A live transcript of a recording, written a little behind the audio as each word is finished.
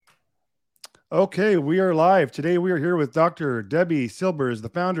Okay, we are live. Today we are here with Dr. Debi Silber, is the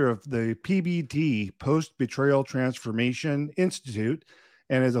founder of the PBT, Post Betrayal Transformation Institute,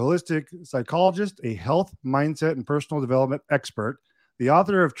 and is a holistic psychologist, a health, mindset, and personal development expert, the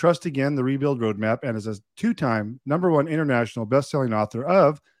author of Trust Again, The Rebuild Roadmap, and is a two-time #1 international best-selling author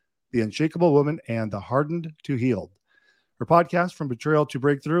of The Unshakable Woman and The Hardened to Healed. Her podcast, From Betrayal to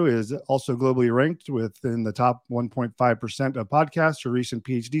Breakthrough, is also globally ranked within the top 1.5% of podcasts. Her recent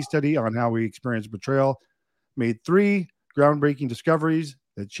PhD study on how we experience betrayal made 3 groundbreaking discoveries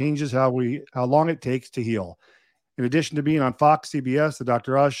that changes how long it takes to heal. In addition to being on Fox, CBS, The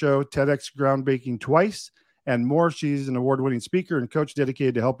Dr. Oz Show, TEDx Groundbreaking twice, and more, she's an award-winning speaker and coach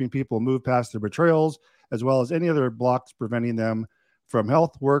dedicated to helping people move past their betrayals, as well as any other blocks preventing them from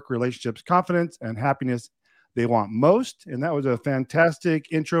health, work, relationships, confidence, and happiness they want most. And that was a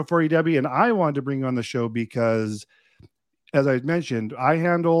fantastic intro for you, Debi. And I wanted to bring you on the show because, as I mentioned, I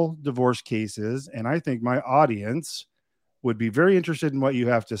handle divorce cases, and I think my audience would be very interested in what you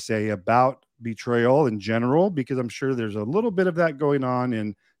have to say about betrayal in general, because I'm sure there's a little bit of that going on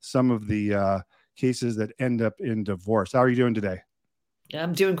in some of the cases that end up in divorce. How are you doing today?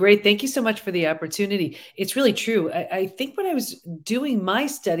 I'm doing great. Thank you so much for the opportunity. It's really true. I think when I was doing my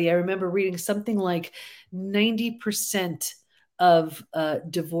study, I remember reading something like 90% of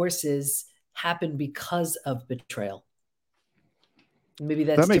divorces happen because of betrayal. Maybe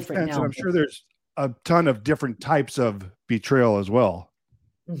That that's makes different sense. And now. I'm sure there's a ton of different types of betrayal as well.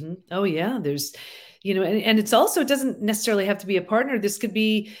 Oh yeah, there's, and it's also, it doesn't necessarily have to be a partner. This could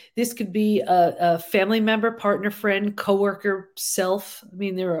be a family member, partner, friend, coworker, self. I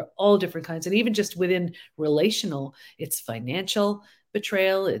mean, there are all different kinds, and even just within relational, it's financial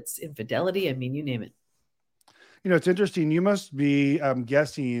betrayal, it's infidelity. I mean, you name it. It's interesting. You must be, I'm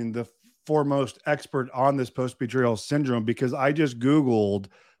guessing, the foremost expert on this post betrayal syndrome, because I just Googled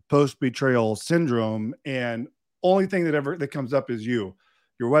post betrayal syndrome, and only thing that comes up is your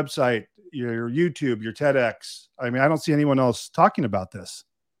website, your YouTube, your TEDx. I mean, I don't see anyone else talking about this.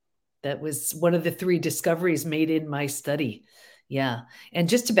 That was one of the 3 discoveries made in my study. Yeah. And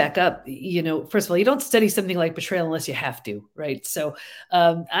just to back up, first of all, you don't study something like betrayal unless you have to, right? So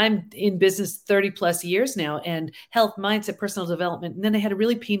I'm in business 30 plus years now, and health, mindset, personal development. And then I had a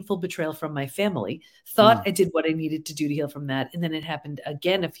really painful betrayal from my family. Thought Mm. I did what I needed to do to heal from that. And then it happened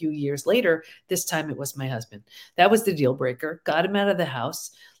again a few years later. This time it was my husband. That was the deal breaker. Got him out of the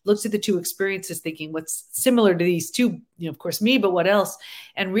house. Looked at the 2 experiences thinking what's similar to these 2, of course, me, but what else?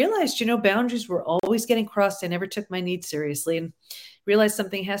 And realized, boundaries were always getting crossed. I never took my needs seriously, and realized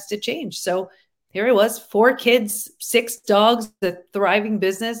something has to change. So here I was, 4 kids, 6 dogs, a thriving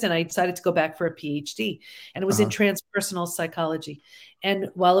business. And I decided to go back for a PhD, and it was in Uh-huh. transpersonal psychology. And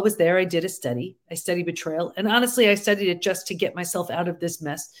while I was there, I did a study. I studied betrayal. And honestly, I studied it just to get myself out of this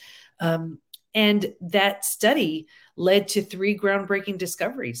mess. And that study led to 3 groundbreaking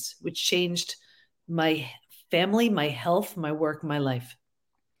discoveries, which changed my family, my health, my work, my life.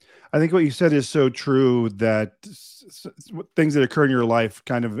 I think what you said is so true, that things that occur in your life,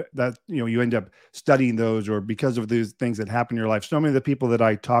 kind of that, you end up studying those, or because of these things that happen in your life. So many of the people that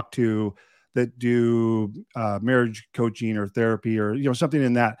I talk to that do marriage coaching or therapy, or, something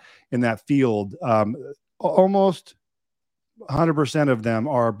in that field, almost 100% of them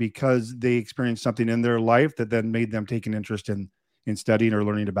are because they experienced something in their life that then made them take an interest in studying or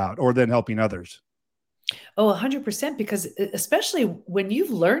learning about, or then helping others. Oh, 100%. Because especially when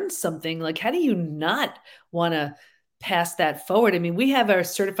you've learned something, like, how do you not want to pass that forward? I mean, we have our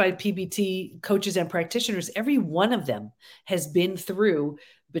certified PBT coaches and practitioners. Every one of them has been through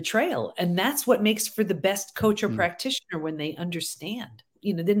betrayal. And that's what makes for the best coach or Mm. practitioner, when they understand.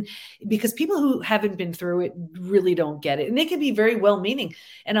 Then, because people who haven't been through it really don't get it. And they can be very well meaning.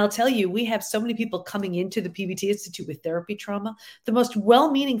 And I'll tell you, we have so many people coming into the PBT Institute with therapy trauma, the most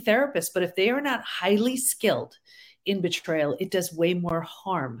well-meaning therapists, but if they are not highly skilled in betrayal, it does way more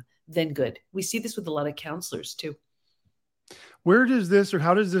harm than good. We see this with a lot of counselors too. Where does this, or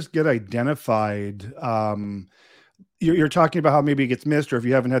how does this get identified? You're talking about how maybe it gets missed, or if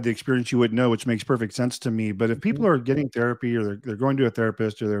you haven't had the experience, you wouldn't know, which makes perfect sense to me. But if people Mhm. are getting therapy, or they're going to a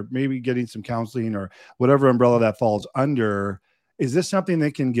therapist, or they're maybe getting some counseling, or whatever umbrella that falls under, is this something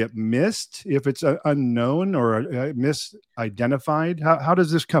that can get missed if it's unknown, or misidentified? How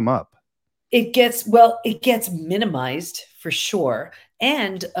does this come up? It gets minimized for sure.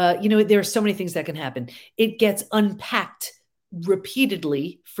 And, there are so many things that can happen. It gets unpacked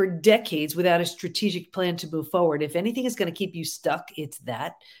repeatedly for decades without a strategic plan to move forward. If anything is going to keep you stuck, it's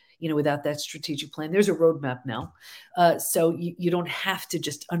that. Without that strategic plan, there's a roadmap now. So you don't have to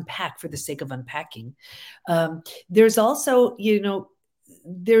just unpack for the sake of unpacking. There's also,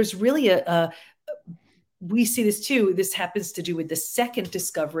 there's really a we see this too. This happens to do with the second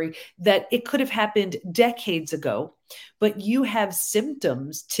discovery that it could have happened decades ago, but you have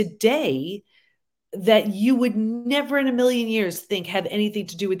symptoms today that you would never in a million years think have anything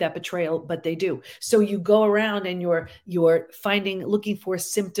to do with that betrayal, but they do. So you go around and you're looking for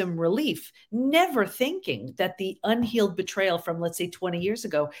symptom relief, never thinking that the unhealed betrayal from, let's say, 20 years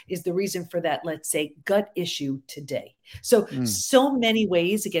ago is the reason for that, let's say, gut issue today. So many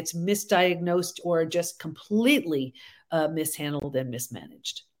ways it gets misdiagnosed or just completely mishandled and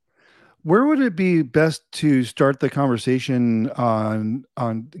mismanaged. Where would it be best to start the conversation on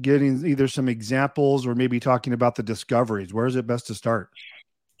getting either some examples or maybe talking about the discoveries? Where is it best to start?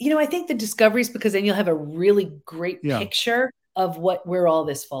 I think the discoveries, because then you'll have a really great Yeah. picture of where all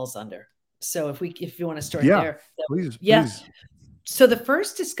this falls under. So if you want to start Yeah. there. Please. Yeah. Please. So the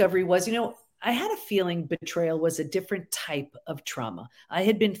first discovery was, I had a feeling betrayal was a different type of trauma. I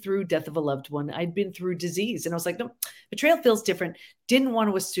had been through death of a loved one. I'd been through disease. And I was like, no, betrayal feels different. Didn't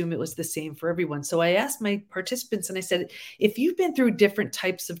want to assume it was the same for everyone. So I asked my participants and I said, if you've been through different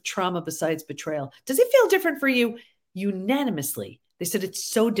types of trauma besides betrayal, does it feel different for you? Unanimously, they said it's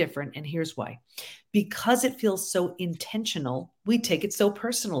so different. And here's why. Because it feels so intentional, we take it so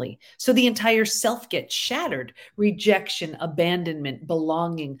personally. So the entire self gets shattered. Rejection, abandonment,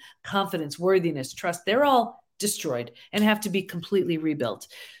 belonging, confidence, worthiness, trust, they're all destroyed and have to be completely rebuilt.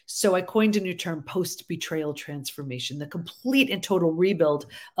 So I coined a new term, post-betrayal transformation, the complete and total rebuild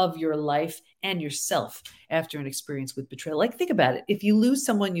of your life and yourself after an experience with betrayal. Like, think about it. If you lose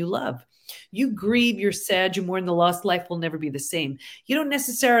someone you love, you grieve, you're sad, you mourn the lost, life will never be the same. You don't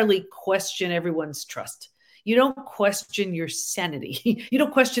necessarily question everyone's trust. You don't question your sanity. You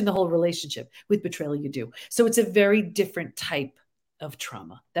don't question the whole relationship. With betrayal, you do. So it's a very different type of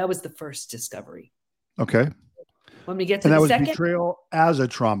trauma. That was the first discovery. Okay. Want me to get to And the that was second? betrayal as a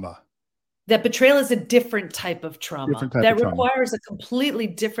trauma. That betrayal is a different type of trauma Different type that of trauma. requires a completely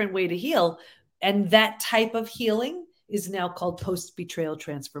different way to heal. And that type of healing is now called post-betrayal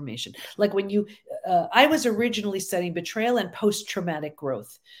transformation. Like when I was originally studying betrayal and post-traumatic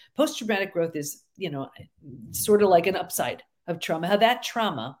growth. Post-traumatic growth is, sort of like an upside of trauma, how that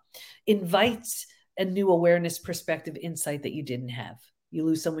trauma invites a new awareness, perspective, insight that you didn't have. You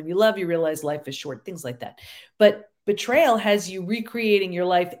lose someone you love, you realize life is short, things like that. But betrayal has you recreating your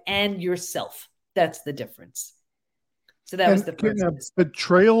life and yourself. That's the difference. So that was the first.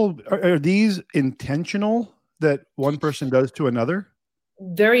 Betrayal, are these intentional that one person does to another?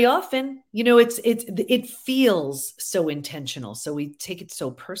 Very often, it feels so intentional. So we take it so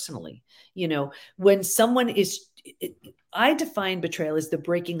personally. When someone I define betrayal as the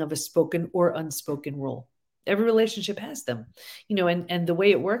breaking of a spoken or unspoken rule. Every relationship has them, and the way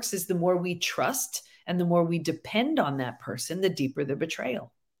it works is the more we trust and the more we depend on that person, the deeper the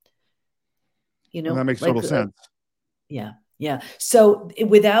betrayal. And that makes total sense. Yeah. Yeah. So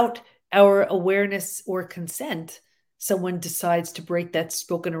without our awareness or consent, someone decides to break that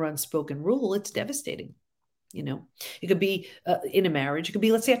spoken or unspoken rule, it's devastating. It could be in a marriage. It could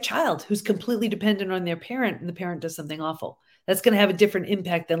be, let's say, a child who's completely dependent on their parent and the parent does something awful. That's going to have a different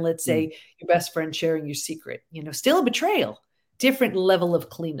impact than, let's say, your best friend sharing your secret. Still a betrayal, different level of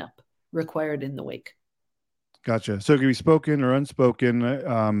cleanup required in the wake. Gotcha. So it could be spoken or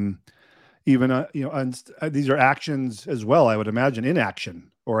unspoken. Even these are actions as well, I would imagine,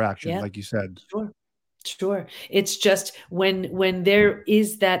 inaction or action, like you said. Sure. It's just when there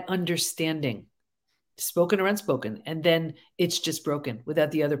is that understanding, spoken or unspoken, and then it's just broken without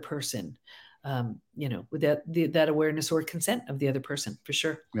the other person, without that awareness or consent of the other person, for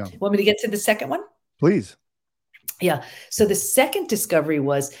sure. Yeah. Want me to get to the second one? Please. Yeah. So the second discovery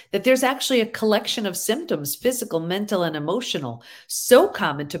was that there's actually a collection of symptoms, physical, mental, and emotional, so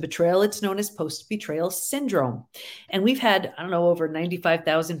common to betrayal, it's known as post-betrayal syndrome. And we've had, I don't know, over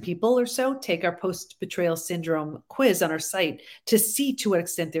 95,000 people or so take our post-betrayal syndrome quiz on our site to see to what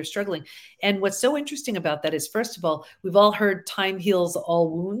extent they're struggling. And what's so interesting about that is, first of all, we've all heard time heals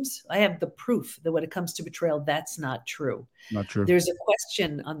all wounds. I have the proof that when it comes to betrayal, that's not true. Not true. There's a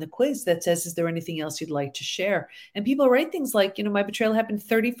question on the quiz that says, is there anything else you'd like to share? And people write things like, my betrayal happened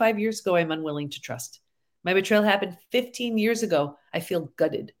 35 years ago. I'm unwilling to trust. My betrayal happened 15 years ago. I feel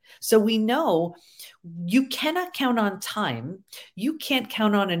gutted. So we know you cannot count on time. You can't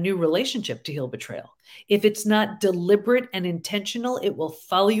count on a new relationship to heal betrayal. If it's not deliberate and intentional, it will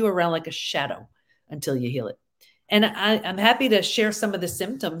follow you around like a shadow until you heal it. And I'm happy to share some of the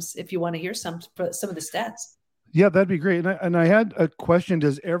symptoms if you want to hear some of the stats. Yeah, that'd be great. And I had a question.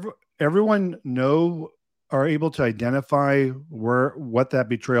 Does everyone know, are able to identify what that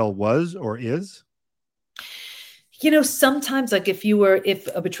betrayal was or is? Sometimes like if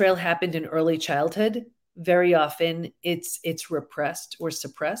a betrayal happened in early childhood, very often it's repressed or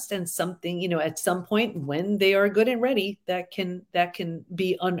suppressed, and something, at some point when they are good and ready, that can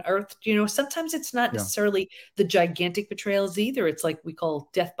be unearthed. Sometimes it's not Yeah. necessarily the gigantic betrayals either. It's like we call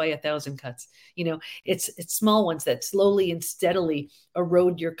death by a thousand cuts. It's small ones that slowly and steadily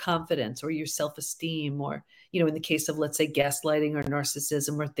erode your confidence or your self-esteem, or in the case of, let's say, gaslighting or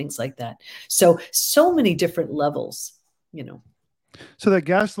narcissism or things like that. So many different levels, you know. So that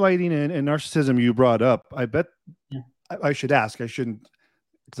gaslighting and narcissism you brought up, I bet Yeah. I should ask. I shouldn't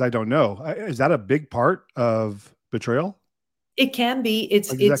because I don't know. Is that a big part of betrayal? It can be. It's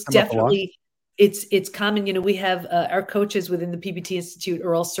Like, does that it's come up a lot? definitely it's common. We have our coaches within the PBT Institute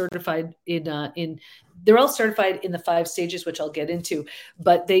are all certified in they're all certified in the 5 stages, which I'll get into,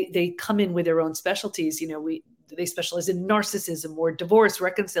 but they come in with their own specialties. They specialize in narcissism or divorce,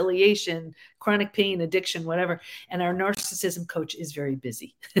 reconciliation, chronic pain, addiction, whatever. And our narcissism coach is very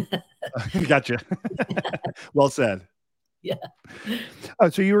busy. Gotcha. Well said. Yeah.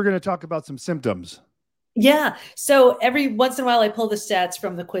 So you were going to talk about some symptoms. Yeah. So every once in a while, I pull the stats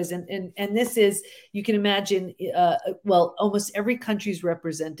from the quiz, and this is, you can imagine, well, almost every country is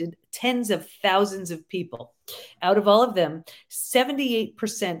represented, tens of thousands of people. Out of all of them,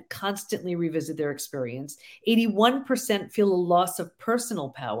 78% constantly revisit their experience. 81% feel a loss of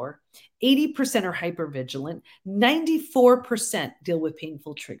personal power. 80% are hypervigilant. 94% deal with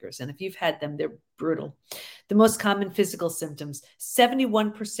painful triggers. And if you've had them, they're brutal. The most common physical symptoms: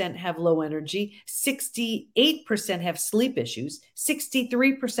 71% have low energy, 68% have sleep issues,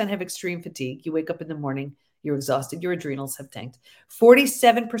 63% have extreme fatigue. You wake up in the morning, you're exhausted, your adrenals have tanked.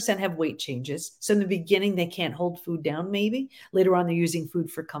 47% have weight changes. So in the beginning, they can't hold food down, maybe. Later on, they're using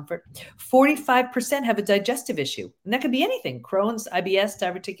food for comfort. 45% have a digestive issue. And that could be anything: Crohn's, IBS,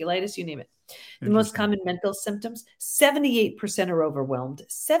 diverticulitis, you name it. The most common mental symptoms: 78% are overwhelmed.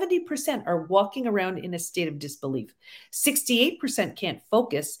 70% are walking around in a state of disbelief. 68% can't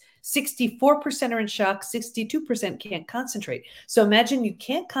focus. 64% are in shock. 62% can't concentrate. So imagine you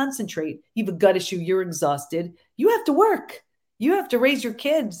can't concentrate. You have a gut issue. You're exhausted. You have to work. You have to raise your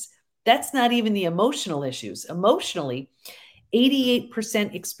kids. That's not even the emotional issues. Emotionally,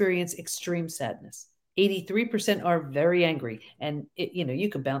 88% experience extreme sadness. 83% are very angry. And, you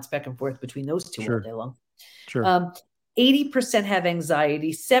can bounce back and forth between those two all day long. Sure. 80% have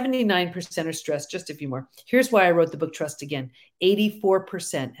anxiety. 79% are stressed. Just a few more. Here's why I wrote the book Trust Again.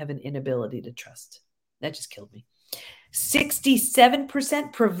 84% have an inability to trust. That just killed me.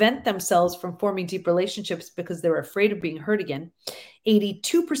 67% prevent themselves from forming deep relationships because they're afraid of being hurt again.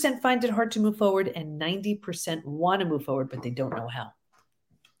 82% find it hard to move forward, and 90% want to move forward, but they don't know how.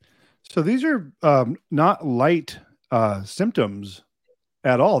 So these are not light symptoms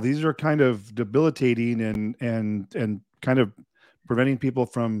at all. These are kind of debilitating and kind of preventing people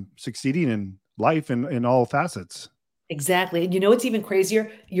from succeeding in life in all facets. Exactly. And it's even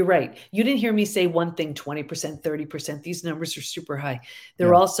crazier. You're right. You didn't hear me say one thing, 20%, 30%. These numbers are super high.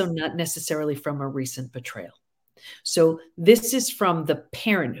 They're also not necessarily from a recent betrayal. So this is from the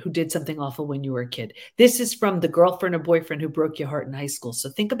parent who did something awful when you were a kid. This is from the girlfriend or boyfriend who broke your heart in high school. So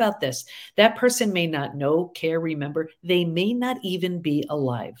think about this. That person may not know, care, remember. They may not even be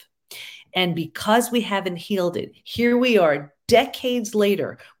alive. And because we haven't healed it, here we are decades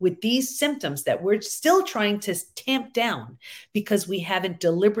later with these symptoms that we're still trying to tamp down because we haven't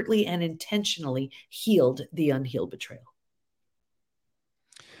deliberately and intentionally healed the unhealed betrayal.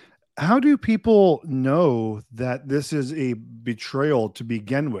 How do people know that this is a betrayal to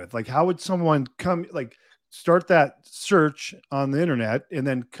begin with? Like, how would someone start that search on the internet and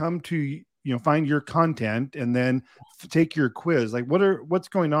then come to, find your content and then take your quiz? Like, what's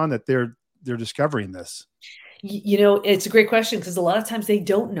going on that they're discovering this? It's a great question because a lot of times they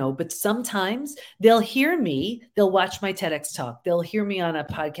don't know, but sometimes they'll hear me, they'll watch my TEDx talk, they'll hear me on a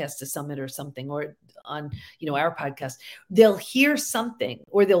podcast, a summit or something, or on, our podcast. They'll hear something,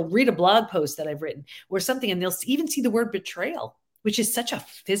 or they'll read a blog post that I've written or something, and they'll even see the word betrayal, which is such a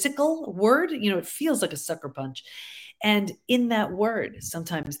physical word. It feels like a sucker punch. And in that word,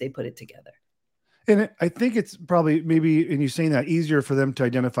 sometimes they put it together. And I think it's probably maybe, in you saying that, easier for them to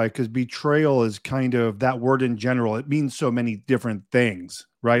identify because betrayal is kind of that word in general. It means so many different things,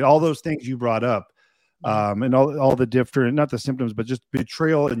 right? All those things you brought up, and all the different, not the symptoms, but just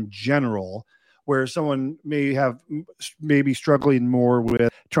betrayal in general, where someone maybe struggling more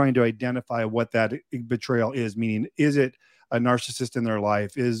with trying to identify what that betrayal is, meaning, is it a narcissist in their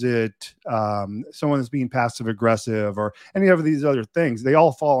life? Is it someone that's being passive aggressive, or any of these other things? They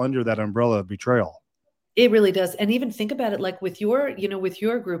all fall under that umbrella of betrayal. It really does. And even think about it, like with your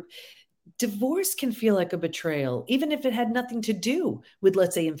group, Divorce can feel like a betrayal, even if it had nothing to do with,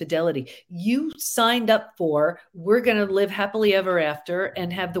 let's say, infidelity. You signed up for, we're going to live happily ever after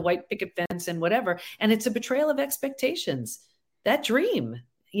and have the white picket fence and whatever. And it's a betrayal of expectations. That dream,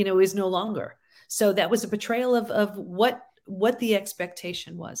 is no longer. So that was a betrayal of what the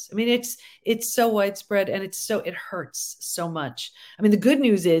expectation was. I mean, it's so widespread, and it hurts so much. I mean, the good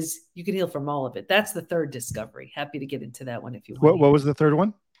news is you can heal from all of it. That's the third discovery. Happy to get into that one if you want. What was the third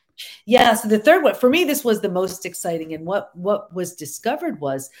one? Yeah. So the third one, for me, this was the most exciting. And what was discovered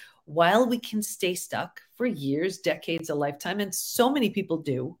was, while we can stay stuck for years, decades, a lifetime, and so many people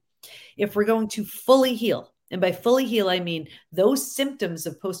do, if we're going to fully heal, and by fully heal, I mean those symptoms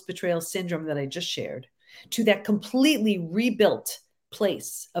of post-betrayal syndrome that I just shared, to that completely rebuilt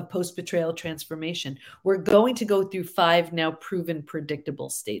place of post-betrayal transformation, we're going to go through 5 now proven predictable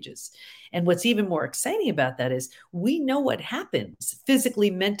stages. And what's even more exciting about that is we know what happens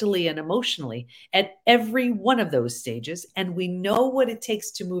physically, mentally, and emotionally at every one of those stages. And we know what it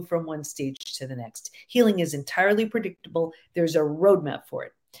takes to move from one stage to the next. Healing is entirely predictable. There's a roadmap for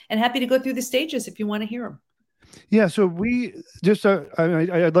it. And happy to go through the stages if you want to hear them. Yeah, so we just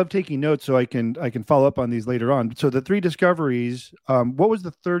I love taking notes so I can follow up on these later on. So the 3 discoveries, what was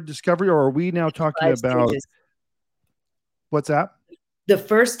the third discovery, or are we now talking 5 about stages. What's that? The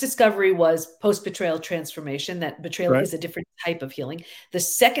first discovery was post-betrayal transformation, that betrayal Right. is a different type of healing. The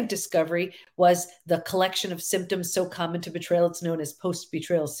second discovery was the collection of symptoms so common to betrayal, it's known as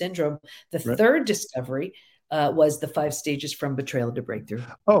post-betrayal syndrome. The Right. third discovery was the 5 stages from betrayal to breakthrough.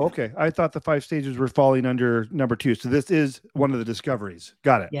 Oh, okay. I thought the 5 stages were falling under number 2. So this is one of the discoveries.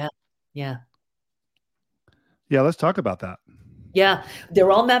 Got it. Yeah. Yeah. Yeah, let's talk about that. Yeah,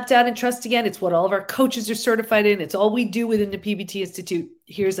 they're all mapped out in Trust Again. It's what all of our coaches are certified in. It's all we do within the PBT Institute.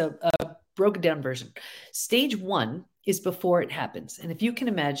 Here's a broken down version. Stage 1 is before it happens. And if you can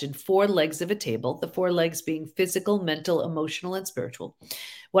imagine 4 legs of a table, the 4 legs being physical, mental, emotional, and spiritual.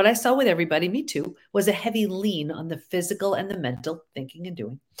 What I saw with everybody, me too, was a heavy lean on the physical and the mental, thinking and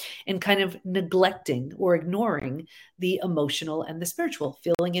doing, and kind of neglecting or ignoring the emotional and the spiritual,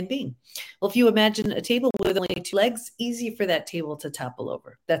 feeling and being. Well, if you imagine a table with only 2 legs, easy for that table to topple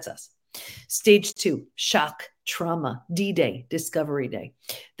over. That's us. Stage 2, shock, trauma, D-Day, Discovery Day.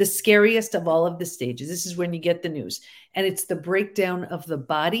 The scariest of all of the stages. This is when you get the news. And it's the breakdown of the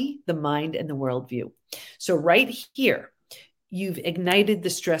body, the mind, and the worldview. So right here, you've ignited the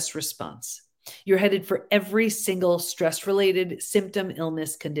stress response. You're headed for every single stress-related symptom,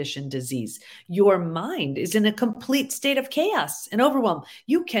 illness, condition, disease. Your mind is in a complete state of chaos and overwhelm.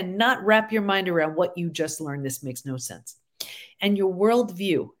 You cannot wrap your mind around what you just learned. This makes no sense. And your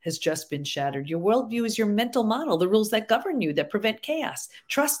worldview has just been shattered. Your worldview is your mental model, the rules that govern you, that prevent chaos.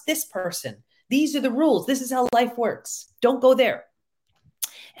 Trust this person. These are the rules. This is how life works. Don't go there.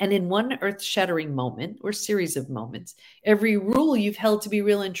 And in one earth-shattering moment or series of moments, every rule you've held to be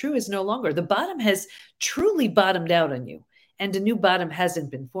real and true is no longer. The bottom has truly bottomed out on you, and a new bottom hasn't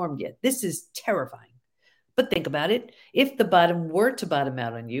been formed yet. This is terrifying. But think about it. If the bottom were to bottom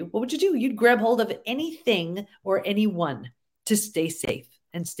out on you, what would you do? You'd grab hold of anything or anyone to stay safe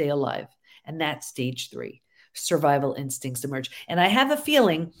and stay alive. And that's stage 3. Survival instincts emerge. And I have a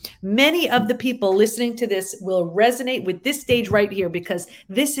feeling many of the people listening to this will resonate with this stage right here, because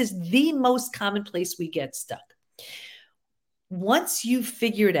this is the most common place we get stuck. Once you've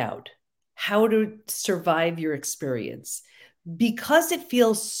figured out how to survive your experience, because it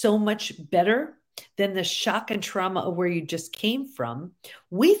feels so much better than the shock and trauma of where you just came from,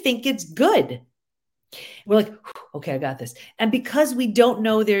 we think it's good. We're like, okay, I got this. And because we don't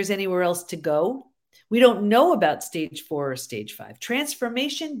know there's anywhere else to go, we don't know about stage 4 or stage 5.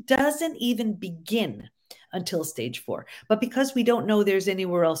 Transformation doesn't even begin until stage 4. But because we don't know there's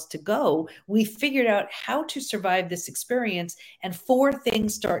anywhere else to go, we figured out how to survive this experience, and 4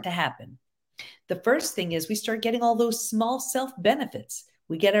 things start to happen. The first thing is we start getting all those small self benefits.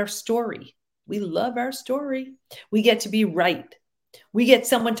 We get our story. We love our story. We get to be right. We get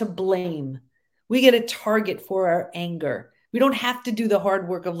someone to blame. We get a target for our anger. We don't have to do the hard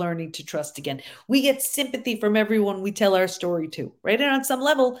work of learning to trust again. We get sympathy from everyone we tell our story to, right? And on some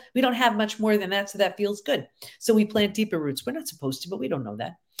level, we don't have much more than that, so that feels good. So we plant deeper roots. We're not supposed to, but we don't know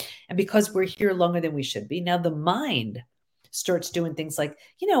that. And because we're here longer than we should be, now the mind starts doing things like,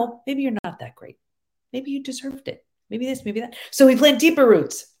 maybe you're not that great. Maybe you deserved it. Maybe this, maybe that. So we plant deeper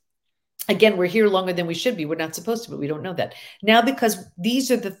roots. Again, we're here longer than we should be. We're not supposed to, but we don't know that. Now, because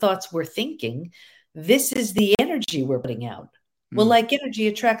these are the thoughts we're thinking, this is the energy we're putting out. Well, like energy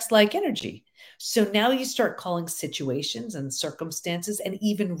attracts like energy. So now you start calling situations and circumstances and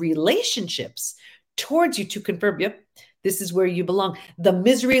even relationships towards you to confirm, yep, This is where you belong. The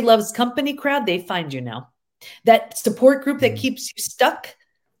misery loves company crowd, they find you now. That support group that keeps you stuck,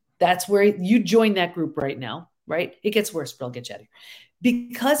 that's where you join that group right now, right? It gets worse, but I'll get you out of here.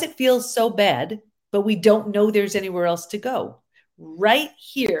 Because it feels so bad, but we don't know there's anywhere else to go. Right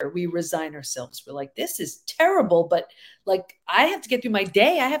here, we resign ourselves. We're like, this is terrible, but like, I have to get through my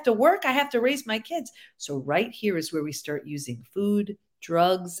day. I have to work. I have to raise my kids. So, right here is where we start using food,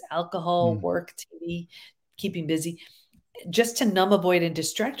 drugs, alcohol, work, TV, keeping busy, just to numb, avoid, and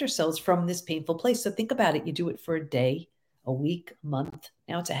distract ourselves from this painful place. So, think about it. You do it for a day, a week, a month.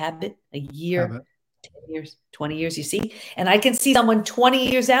 Now it's a habit, a year, 10 years, 20 years, you see? And I can see someone 20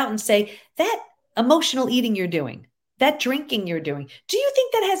 years out and say, that emotional eating you're doing, that drinking you're doing, do you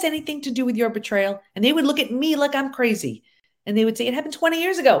think that has anything to do with your betrayal? And they would look at me like I'm crazy. And they would say, it happened 20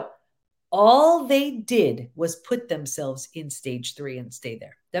 years ago. All they did was put themselves in stage 3 and stay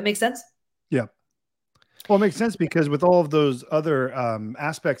there. That makes sense? Yeah. Well, it makes sense because with all of those other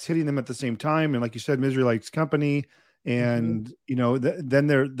aspects hitting them at the same time, and like you said, misery likes company, and then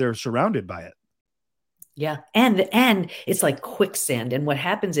they're surrounded by it. Yeah. And it's like quicksand. And what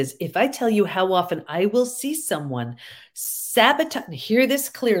happens is, if I tell you how often I will see someone sabotage, hear this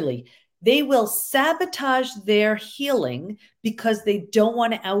clearly, they will sabotage their healing because they don't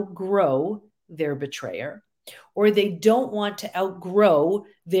want to outgrow their betrayer, or they don't want to outgrow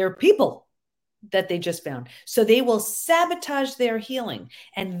their people that they just found. So they will sabotage their healing.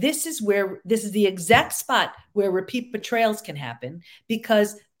 And this is the exact spot where repeat betrayals can happen,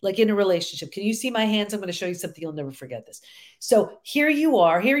 because like in a relationship, can you see my hands? I'm going to show you something. You'll never forget this. So here you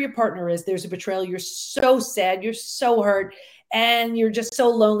are, here your partner is, there's a betrayal. You're so sad. You're so hurt and you're just so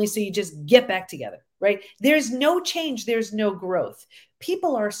lonely. So you just get back together, right? There's no change. There's no growth.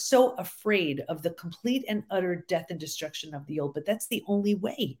 People are so afraid of the complete and utter death and destruction of the old, but that's the only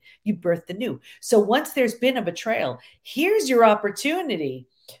way you birth the new. So once there's been a betrayal, here's your opportunity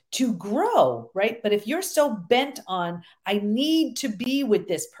to grow, right? But if you're so bent on, I need to be with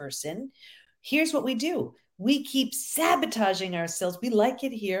this person, here's what we do. We keep sabotaging ourselves. We like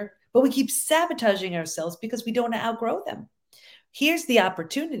it here, but we keep sabotaging ourselves because we don't outgrow them. Here's the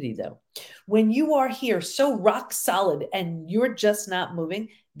opportunity, though. When you are here so rock solid and you're just not moving,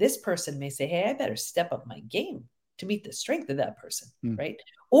 this person may say, hey, I better step up my game to meet the strength of that person, right?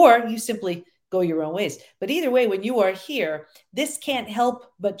 Or you simply go your own ways. But either way, when you are here, this can't help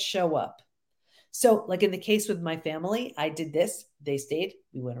but show up. So like in the case with my family, I did this, they stayed,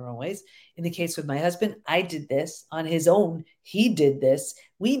 we went our own ways. In the case with my husband, I did this on his own, he did this.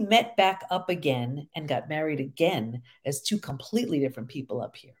 We met back up again and got married again as two completely different people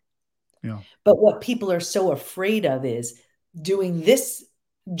up here. Yeah. But what people are so afraid of is doing this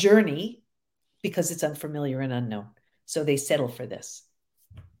journey because it's unfamiliar and unknown. So they settle for this.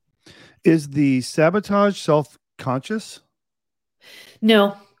 Is the sabotage self-conscious?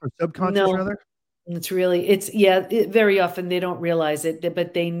 No. Or subconscious, rather? Very often they don't realize it,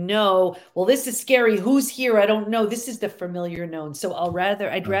 but they know, well, this is scary. Who's here? I don't know. This is the familiar known. So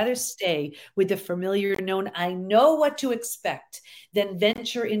I'd rather stay with the familiar known. I know what to expect than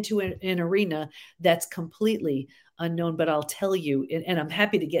venture into an arena that's completely unknown. But I'll tell you, and I'm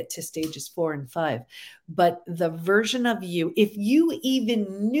happy to get to stages 4 and 5, but the version of you, if you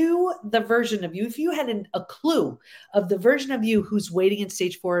even knew the version of you, if you had a clue of the version of you who's waiting in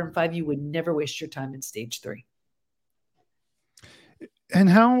stage 4 and 5, you would never waste your time in stage 3. And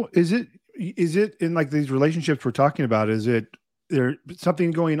how is it in like these relationships we're talking about? Is there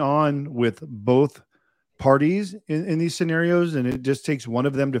something going on with both parties in these scenarios, and it just takes one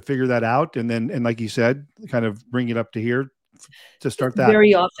of them to figure that out, and like you said, kind of bring it up to here to start that?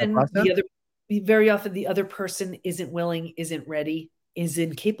 Very often the other person isn't willing, isn't ready, is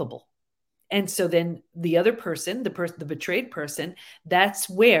incapable. And so then the other person, the betrayed person, that's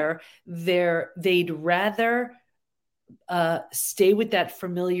where they'd rather stay with that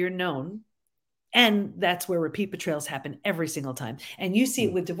familiar known. And that's where repeat betrayals happen every single time. And you see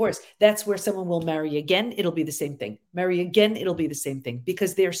it with divorce. That's where someone will marry again. It'll be the same thing. Marry again. It'll be the same thing,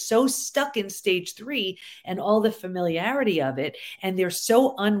 because they're so stuck in stage 3 and all the familiarity of it. And they're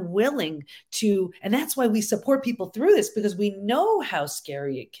so unwilling to, and that's why we support people through this, because we know how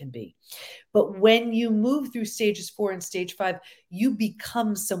scary it can be. But when you move through stages 4 and stage 5, you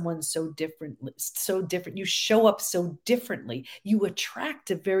become someone so different. You show up so differently. You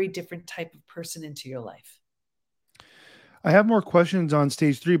attract a very different type of person into your life. I have more questions on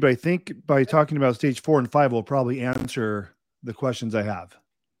stage 3, but I think by talking about stage 4 and 5, we'll probably answer the questions I have.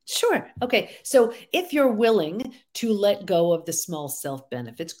 Sure. Okay. So if you're willing to let go of the small self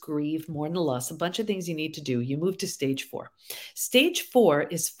benefits, grieve, mourn the loss, a bunch of things you need to do, you move to stage four. Stage four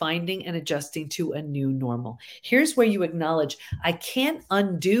is finding and adjusting to a new normal. Here's where you acknowledge I can't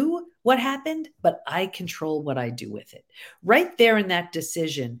undo what happened, but I control what I do with it. Right there in that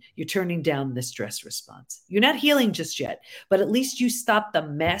decision, you're turning down the stress response. You're not healing just yet, but at least you stop the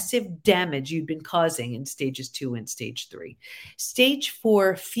massive damage you've been causing in stages 2 and stage 3. Stage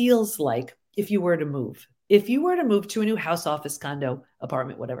 4 feels like if you were to move. If you were to move to a new house, office, condo,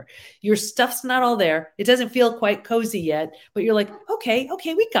 apartment, whatever, your stuff's not all there. It doesn't feel quite cozy yet, but you're like, okay,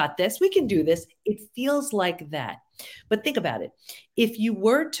 we got this. We can do this. It feels like that. But think about it. If you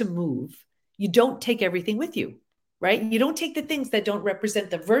were to move, you don't take everything with you, right? You don't take the things that don't represent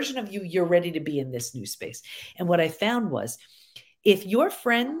the version of you you're ready to be in this new space. And what I found was if your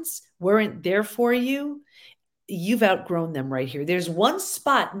friends weren't there for you, you've outgrown them right here. There's one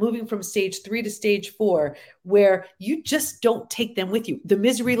spot moving from stage 3 to stage 4 where you just don't take them with you. The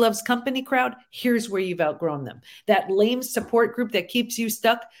misery loves company crowd, here's where you've outgrown them. That lame support group that keeps you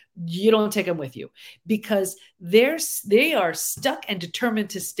stuck, you don't take them with you because they are stuck and determined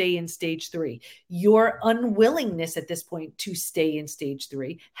to stay in stage 3. Your unwillingness at this point to stay in stage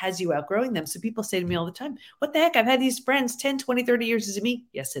 3 has you outgrowing them. So people say to me all the time, what the heck? I've had these friends 10, 20, 30 years. Is it me?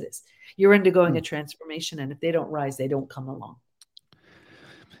 Yes, it is. You're undergoing a transformation. And if they don't rise, they don't come along.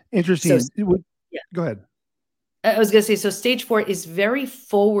 Interesting. So, yeah. Go ahead. I was going to say, so stage 4 is very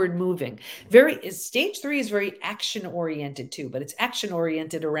forward moving. Stage 3 is very action oriented too, but it's action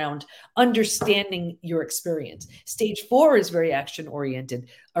oriented around understanding your experience. Stage 4 is very action oriented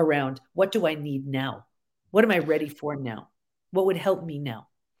around what do I need now? What am I ready for now? What would help me now?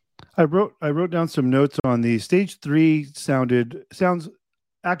 I wrote down some notes on the stage 3 sounds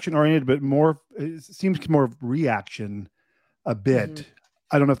action oriented, but it seems more reaction a bit. Mm-hmm.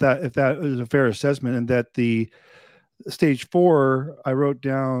 I don't know if that is a fair assessment, and that the stage 4 I wrote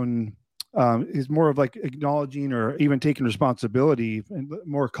down is more of like acknowledging or even taking responsibility and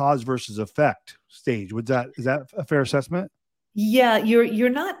more cause versus effect stage. Is that a fair assessment? Yeah, you're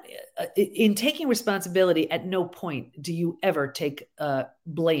not in taking responsibility. At no point do you ever take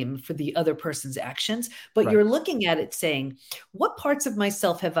blame for the other person's actions, but Right. you're looking at it saying, what parts of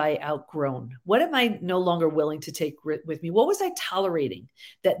myself have I outgrown? What am I no longer willing to take with me? What was I tolerating?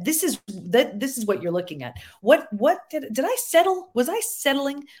 This is what you're looking at. What did I settle? Was I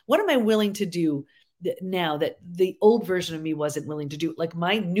settling? What am I willing to do now that the old version of me wasn't willing to do? Like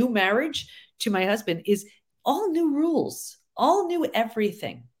my new marriage to my husband is all new rules, all new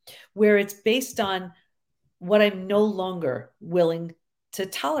everything, where it's based on what I'm no longer willing to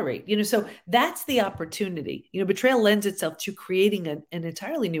tolerate. So that's the opportunity. Betrayal lends itself to creating an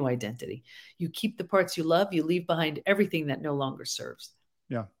entirely new identity. You keep the parts you love, you leave behind everything that no longer serves.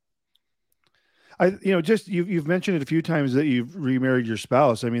 Yeah. You've mentioned it a few times that you've remarried your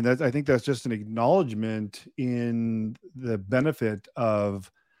spouse. I mean, I think that's just an acknowledgement in the benefit of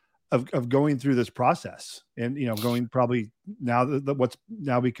going through this process, and going probably now that what's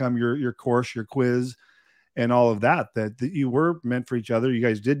now become your course, your quiz, and all of that you were meant for each other. You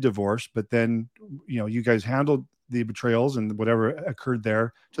guys did divorce, but then you guys handled the betrayals and whatever occurred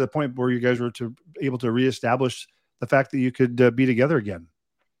there to the point where you guys were able to reestablish the fact that you could be together again.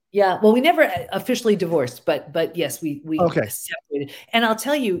 Yeah, well, we never officially divorced, but yes, we Okay. separated. And I'll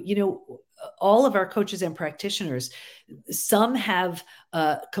tell you, all of our coaches and practitioners, some have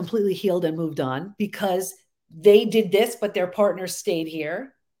completely healed and moved on because they did this, but their partner stayed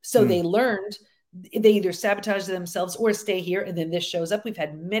here. So they learned they either sabotage themselves or stay here, and then this shows up. We've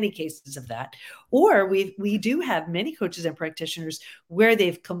had many cases of that. Or we do have many coaches and practitioners where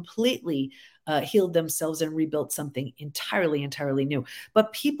they've completely healed themselves and rebuilt something entirely, entirely new.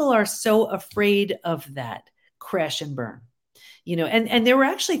 But people are so afraid of that crash and burn. And there were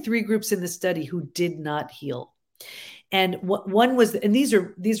actually 3 groups in the study who did not heal. And one was, and these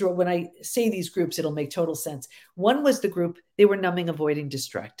are when I say these groups, it'll make total sense. One was the group, they were numbing, avoiding,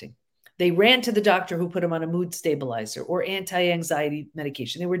 distracting. They ran to the doctor who put them on a mood stabilizer or anti-anxiety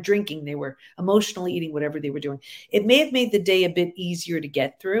medication. They were drinking, they were emotionally eating, whatever they were doing. It may have made the day a bit easier to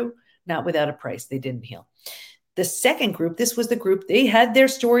get through, not without a price. They didn't heal. The second group, this was the group, they had their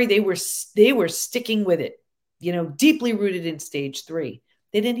story. They were sticking with it, deeply rooted in stage 3.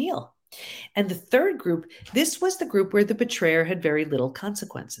 They didn't heal. And the third group, this was the group where the betrayer had very little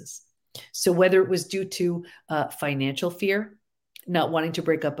consequences. So whether it was due to financial fear, not wanting to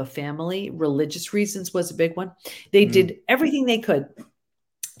break up a family, religious reasons was a big one. They did everything they could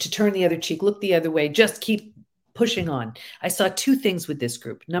to turn the other cheek, look the other way, just keep pushing on. I saw 2 things with this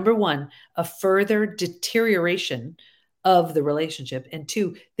group. Number one, a further deterioration of the relationship. And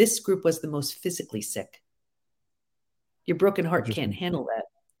two, this group was the most physically sick. Your broken heart can't handle that.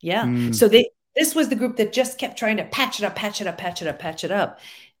 Yeah. So this was the group that just kept trying to patch it up, patch it up, patch it up, patch it up.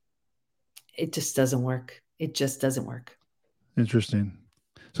 It just doesn't work. It just doesn't work. Interesting.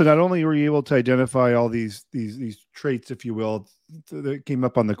 So not only were you able to identify all these traits, if you will, that came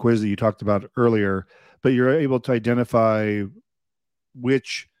up on the quiz that you talked about earlier, but you're able to identify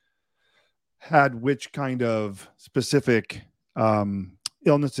which had which kind of specific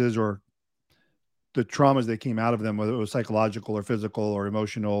illnesses or the traumas that came out of them, whether it was psychological or physical or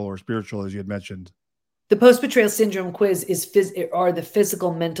emotional or spiritual, as you had mentioned. The post-betrayal syndrome quiz are the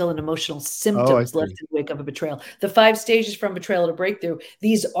physical, mental, and emotional symptoms left in the wake of a betrayal. The 5 stages from betrayal to breakthrough,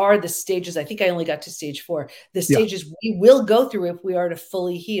 these are the stages. I think I only got to stage 4. The stages we will go through if we are to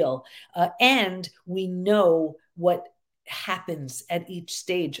fully heal. And we know what happens at each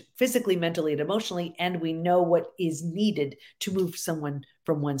stage, physically, mentally, and emotionally, and we know what is needed to move someone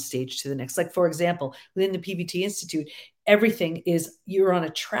from one stage to the next. Like, for example, within the PBT Institute, everything is, you're on a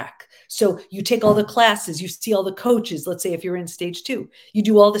track. So you take all the classes, you see all the coaches. Let's say if you're in stage 2, you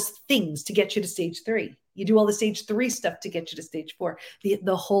do all these things to get you to stage 3. You do all the stage 3 stuff to get you to stage 4.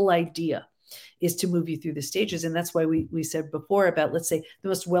 The whole idea is to move you through the stages. And that's why we said before about, let's say, the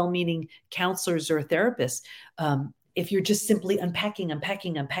most well-meaning counselors or therapists. If you're just simply unpacking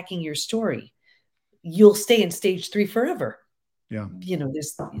your story, you'll stay in stage 3 forever. Yeah.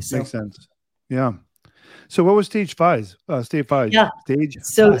 Makes sense. Yeah. So what was stage 5? Stage 5. Yeah. Stage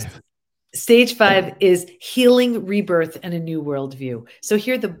 5. Stage 5 is healing, rebirth, and a new worldview. So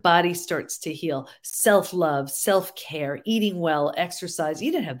here the body starts to heal. Self-love, self-care, eating well, exercise.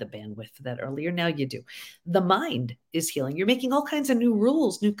 You didn't have the bandwidth for that earlier. Now you do. The mind is healing. You're making all kinds of new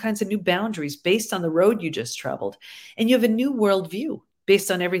rules, new kinds of new boundaries based on the road you just traveled. And you have a new worldview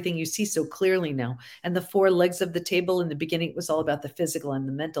based on everything you see so clearly now. And the 4 legs of the table in the beginning, it was all about the physical and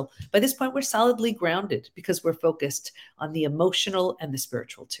the mental. By this point, we're solidly grounded because we're focused on the emotional and the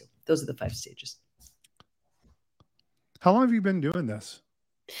spiritual too. Those are the 5 stages. How long have you been doing this?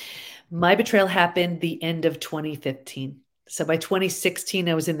 My betrayal happened the end of 2015. So by 2016,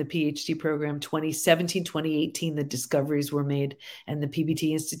 I was in the PhD program. 2017, 2018, the discoveries were made and the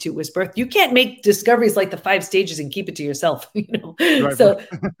PBT Institute was birthed. You can't make discoveries like the 5 stages and keep it to yourself, Right. So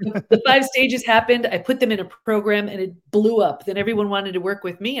the 5 stages happened. I put them in a program and it blew up. Then everyone wanted to work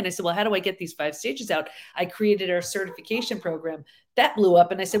with me. And I said, well, how do I get these 5 stages out? I created our certification program. That blew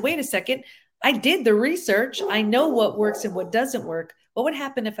up. And I said, wait a second. I did the research. I know what works and what doesn't work. What would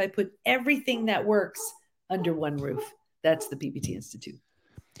happen if I put everything that works under one roof? That's the PBT Institute.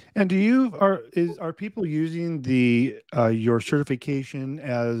 And are people using your certification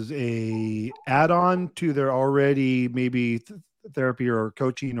as a add-on to their already maybe therapy or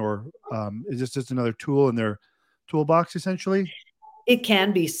coaching, or is this just another tool in their toolbox essentially? It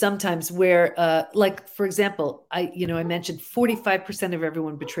can be sometimes where, like, for example, I mentioned 45% of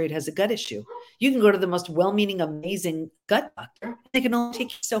everyone betrayed has a gut issue. You can go to the most well-meaning, amazing gut doctor. They can only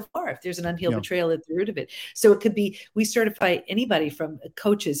take you so far if there's an unhealed betrayal at the root of it. So it could be, we certify anybody from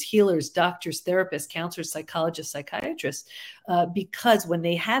coaches, healers, doctors, therapists, counselors, psychologists, psychiatrists, because when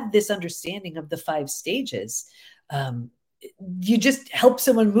they have this understanding of the 5 stages, you just help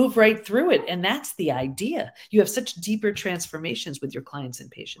someone move right through it. And that's the idea. You have such deeper transformations with your clients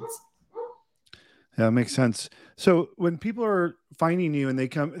and patients. Yeah, that makes sense. So when people are finding you and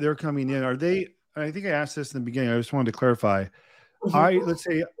they're coming in, I think I asked this in the beginning. I just wanted to clarify. Let's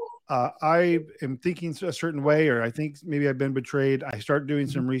say I am thinking a certain way, or I think maybe I've been betrayed. I start doing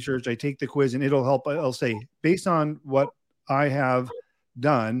some research. I take the quiz and it'll help. I'll say, based on what I have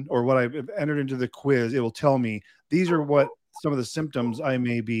done or what I've entered into the quiz, it will tell me these are what some of the symptoms I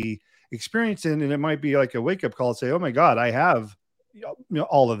may be experiencing. And it might be like a wake-up call to say, oh my God, I have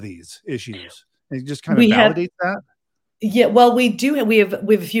all of these issues. And it just kind of validates that. Yeah, well, we do. We have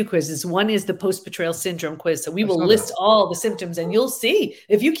a few quizzes. One is the post-betrayal syndrome quiz. So we will list all the symptoms and you'll see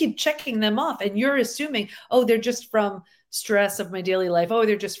if you keep checking them off and you're assuming, oh, they're just from stress of my daily life. Oh,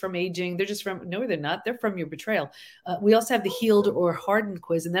 they're just from aging. No, they're not. They're from your betrayal. We also have the healed or hardened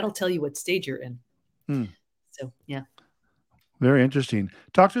quiz, and that'll tell you what stage you're in. So, yeah. Very interesting.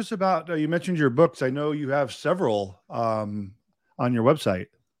 Talk to us about, you mentioned your books. I know you have several on your website.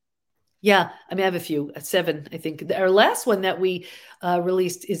 Yeah, I mean, I have a few, 7, I think. Our last one that we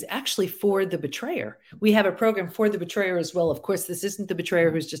released is actually for the betrayer. We have a program for the betrayer as well. Of course, this isn't the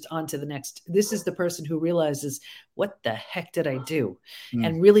betrayer who's just on to the next. This is the person who realizes, what the heck did I do?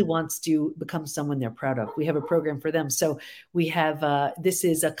 And really wants to become someone they're proud of. We have a program for them. So we have, this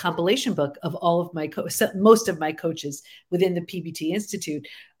is a compilation book of all of most of my coaches within the PBT Institute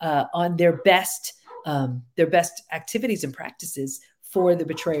on their best their best activities and practices for the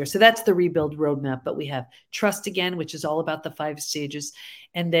betrayer. So that's the rebuild roadmap. But we have trust again, which is all about the 5 stages,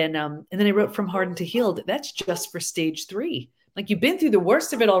 and then I wrote From Hardened to Healed. That's just for stage 3. Like, you've been through the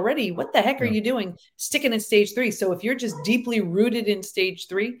worst of it already. What the heck are you doing sticking in stage 3? So if you're just deeply rooted in stage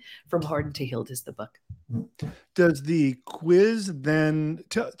 3, From Hardened to Healed is the book. Does the quiz then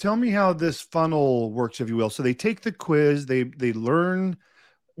tell me how this funnel works, if you will? So they take the quiz, they learn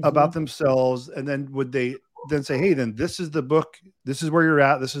about themselves, and then would they then say, hey, then this is the book, this is where you're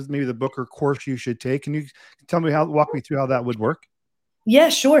at, this is maybe the book or course you should take? Can you walk me through how that would work? Yeah,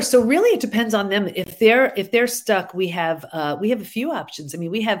 sure. So really it depends on them. If they're stuck, we have a few options. I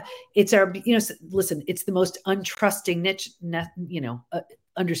mean, it's our, listen, it's the most untrusting niche,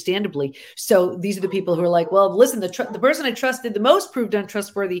 understandably. So these are the people who are like, well, listen, the person I trusted the most proved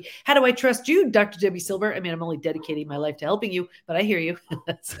untrustworthy. How do I trust you, Dr. Debi Silber? I mean, I'm only dedicating my life to helping you, but I hear you.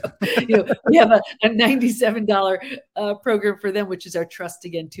 So, we have a $97 program for them, which is our Trust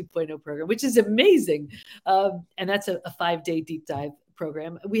Again 2.0 program, which is amazing. And that's a 5-day deep dive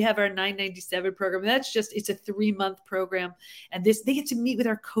program. We have our $997 program. It's a 3-month program. And they get to meet with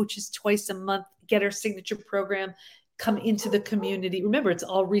our coaches twice a month, get our signature program, come into the community. Remember, it's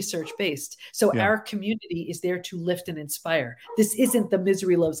all research-based. So our community is there to lift and inspire. This isn't the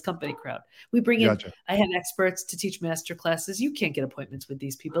Misery Loves Company crowd. We bring in, I have experts to teach master classes. You can't get appointments with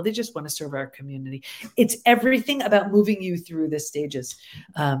these people. They just want to serve our community. It's everything about moving you through the stages.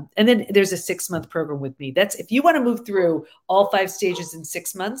 And then there's a 6-month program with me. That's if you want to move through all 5 stages in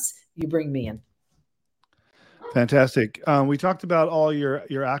 6 months, you bring me in. Fantastic. We talked about all your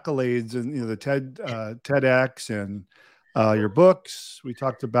accolades and the TEDx and your books. We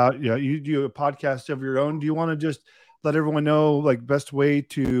talked about you do a podcast of your own. Do you want to just let everyone know like best way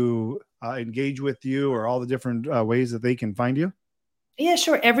to engage with you, or all the different ways that they can find you? Yeah,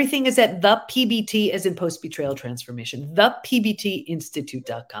 sure. Everything is at the PBT, as in Post Betrayal Transformation,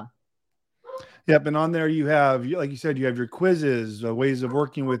 thepbtinstitute.com. Yep. And on there you have, like you said, you have your quizzes, ways of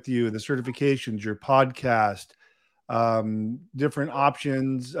working with you, the certifications, your podcast, different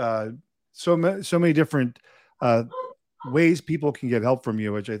options, so many different ways people can get help from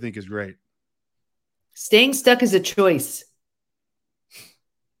you, which I think is great. Staying stuck is a choice.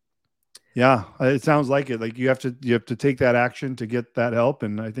 Yeah, it sounds like it. Like you have to take that action to get that help.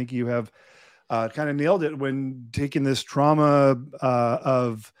 And I think you have kind of nailed it when taking this trauma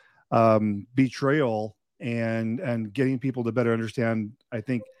of betrayal and getting people to better understand, I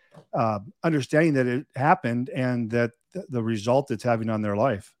think, understanding that it happened and that the result it's having on their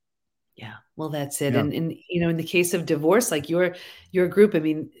life. Yeah, well, that's it. Yeah. And in the case of divorce, like your group, I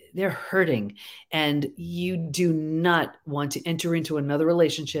mean, they're hurting, and you do not want to enter into another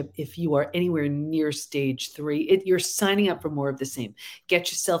relationship if you are anywhere near stage 3. You're signing up for more of the same.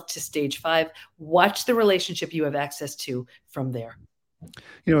 Get yourself to stage 5. Watch the relationship you have access to from there.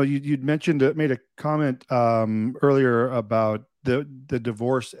 You'd mentioned, made a comment earlier about the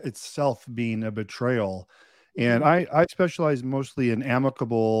divorce itself being a betrayal. And I specialize mostly in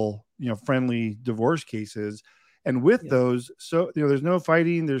amicable, friendly divorce cases. And with those, so, there's no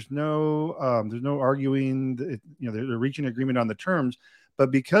fighting, there's no arguing, they're reaching agreement on the terms.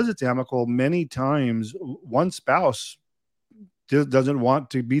 But because it's amicable, many times one spouse doesn't want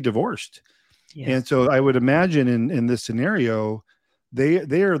to be divorced. Yeah. And so I would imagine in this scenario,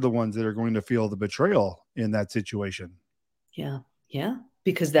 they are the ones that are going to feel the betrayal in that situation. Yeah. Yeah.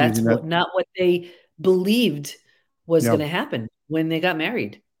 Because that's not what they believed was going to happen when they got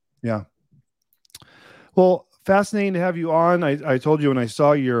married. Yeah. Well, fascinating to have you on. I told you when I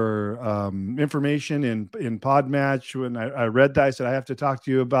saw your information in Podmatch, when I read that, I said, I have to talk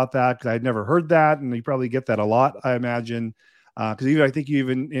to you about that because I'd never heard that. And you probably get that a lot, I imagine. Because I think you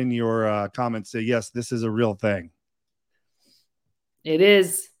even in your comments say, yes, this is a real thing. It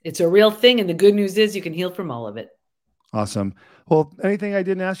is. It's a real thing. And the good news is you can heal from all of it. Awesome. Well, anything I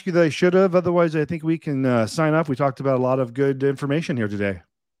didn't ask you that I should have? Otherwise, I think we can sign off. We talked about a lot of good information here today.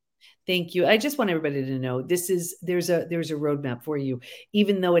 Thank you. I just want everybody to know there's a roadmap for you.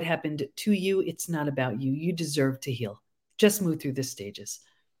 Even though it happened to you, it's not about you. You deserve to heal. Just move through the stages.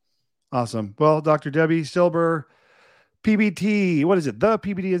 Awesome. Well, Dr. Debi Silber, PBT, what is it?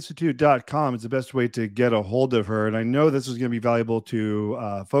 thepbtinstitute.com is the best way to get a hold of her. And I know this is going to be valuable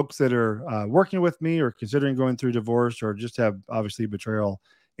to folks that are working with me or considering going through divorce or just have obviously betrayal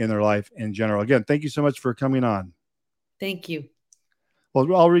in their life in general. Again, thank you so much for coming on. Thank you.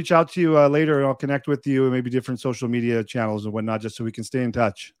 Well, I'll reach out to you later and I'll connect with you and maybe different social media channels and whatnot, just so we can stay in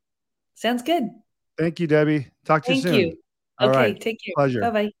touch. Sounds good. Thank you, Debi. Talk to you soon. Thank you. All okay, right. Take care. Pleasure.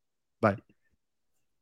 Bye-bye.